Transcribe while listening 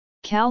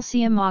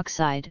Calcium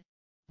oxide,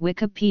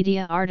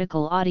 Wikipedia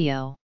article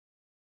audio.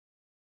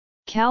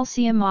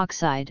 Calcium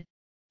oxide,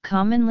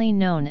 commonly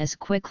known as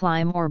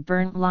quicklime or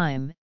burnt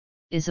lime,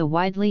 is a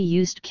widely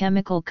used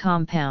chemical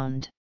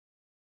compound.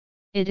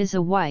 It is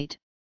a white,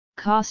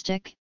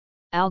 caustic,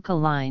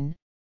 alkaline,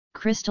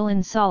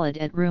 crystalline solid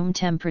at room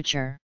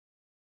temperature.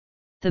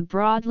 The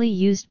broadly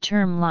used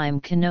term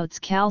lime connotes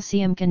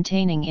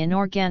calcium-containing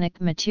inorganic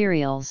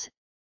materials,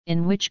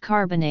 in which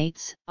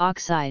carbonates,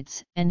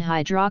 oxides, and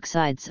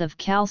hydroxides of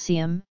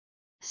calcium,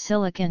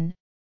 silicon,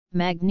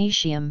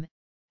 magnesium,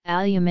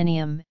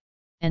 aluminium,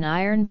 and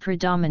iron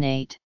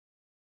predominate.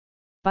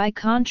 By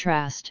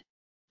contrast,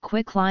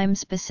 quicklime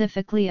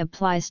specifically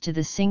applies to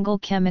the single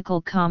chemical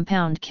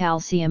compound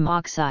calcium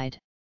oxide.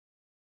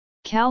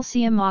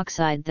 Calcium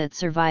oxide that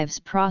survives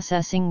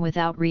processing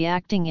without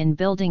reacting in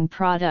building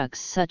products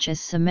such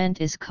as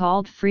cement is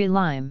called free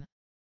lime.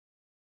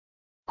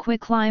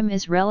 Quicklime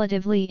is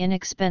relatively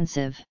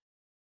inexpensive.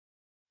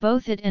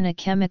 Both it and a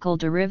chemical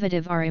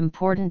derivative are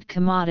important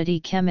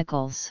commodity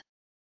chemicals.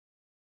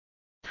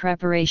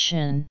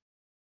 Preparation.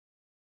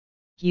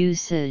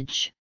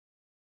 Usage.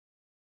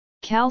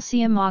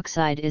 Calcium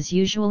oxide is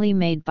usually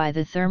made by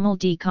the thermal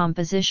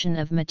decomposition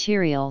of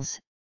materials,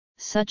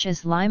 such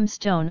as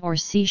limestone or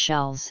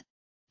seashells,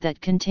 that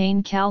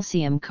contain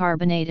calcium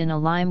carbonate in a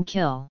lime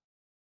kiln.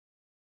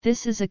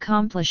 This is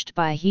accomplished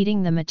by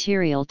heating the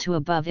material to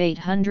above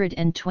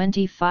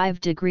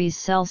 825 degrees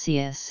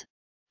Celsius,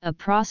 a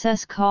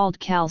process called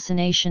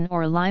calcination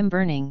or lime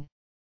burning,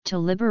 to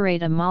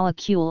liberate a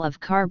molecule of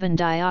carbon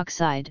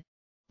dioxide,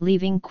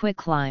 leaving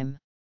quicklime.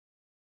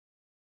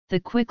 The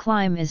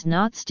quicklime is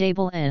not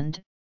stable and,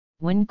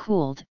 when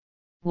cooled,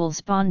 will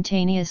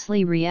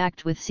spontaneously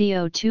react with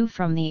CO2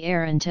 from the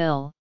air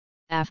until,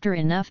 after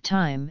enough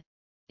time,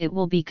 it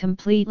will be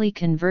completely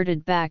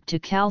converted back to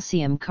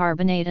calcium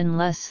carbonate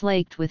unless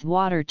slaked with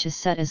water to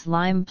set as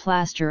lime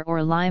plaster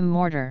or lime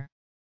mortar.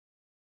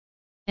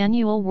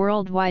 Annual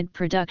worldwide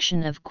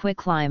production of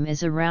quicklime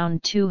is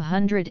around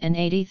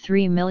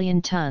 283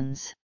 million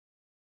tons.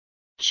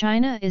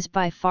 China is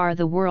by far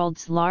the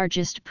world's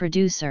largest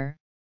producer,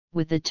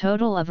 with a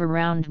total of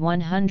around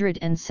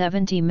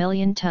 170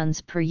 million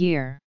tons per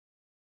year.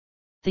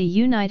 The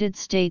United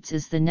States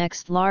is the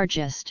next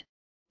largest,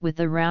 with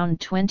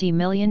around 20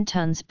 million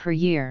tons per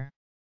year.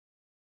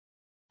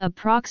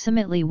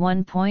 Approximately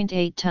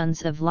 1.8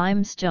 tons of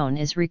limestone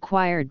is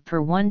required per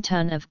 1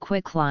 ton of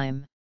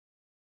quicklime.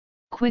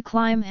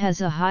 Quicklime has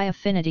a high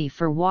affinity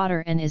for water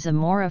and is a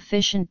more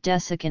efficient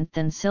desiccant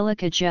than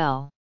silica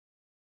gel.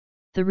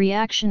 The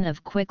reaction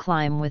of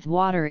quicklime with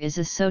water is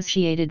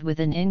associated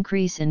with an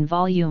increase in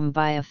volume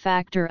by a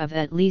factor of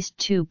at least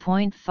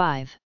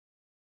 2.5.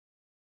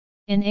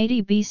 In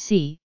 80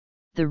 BC,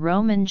 the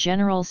Roman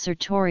general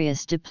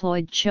Sertorius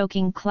deployed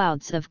choking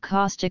clouds of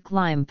caustic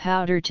lime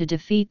powder to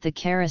defeat the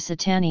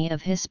Caracitani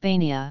of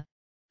Hispania,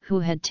 who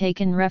had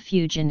taken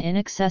refuge in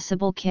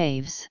inaccessible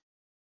caves.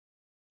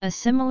 A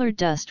similar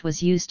dust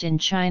was used in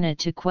China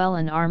to quell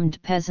an armed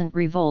peasant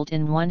revolt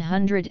in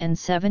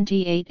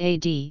 178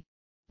 AD,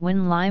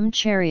 when lime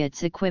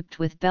chariots equipped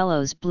with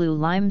bellows blew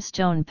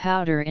limestone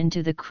powder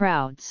into the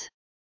crowds.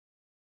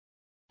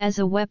 As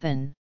a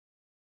weapon.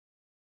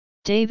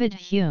 David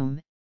Hume,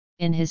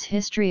 in his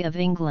History of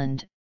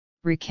England,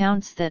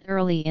 recounts that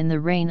early in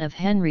the reign of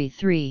Henry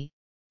III,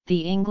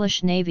 the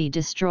English navy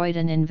destroyed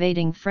an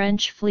invading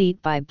French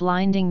fleet by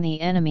blinding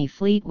the enemy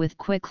fleet with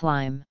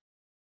quicklime.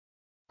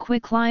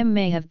 Quicklime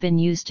may have been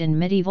used in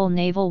medieval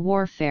naval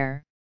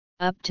warfare,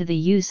 up to the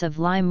use of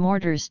lime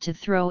mortars to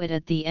throw it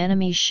at the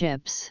enemy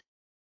ships.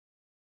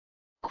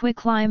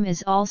 Quicklime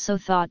is also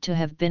thought to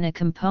have been a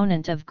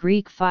component of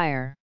Greek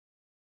fire.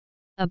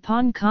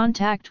 Upon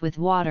contact with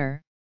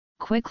water,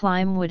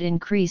 quicklime would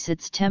increase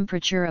its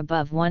temperature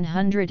above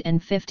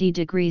 150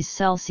 degrees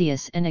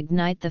Celsius and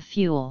ignite the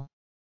fuel.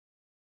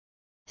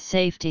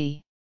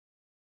 Safety.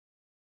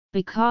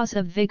 Because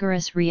of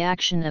vigorous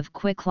reaction of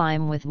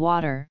quicklime with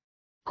water,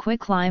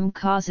 quicklime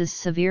causes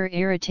severe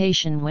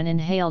irritation when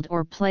inhaled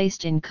or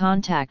placed in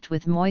contact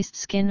with moist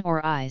skin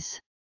or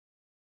eyes.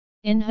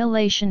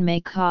 Inhalation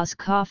may cause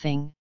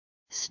coughing,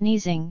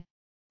 sneezing,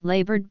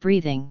 labored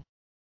breathing.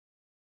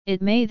 It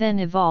may then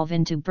evolve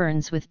into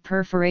burns with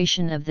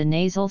perforation of the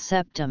nasal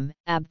septum,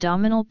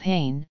 abdominal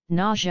pain,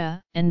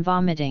 nausea, and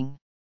vomiting.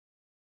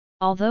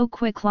 Although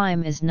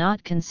quicklime is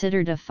not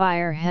considered a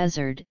fire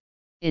hazard,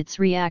 its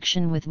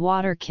reaction with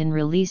water can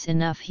release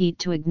enough heat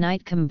to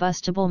ignite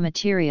combustible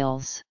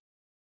materials.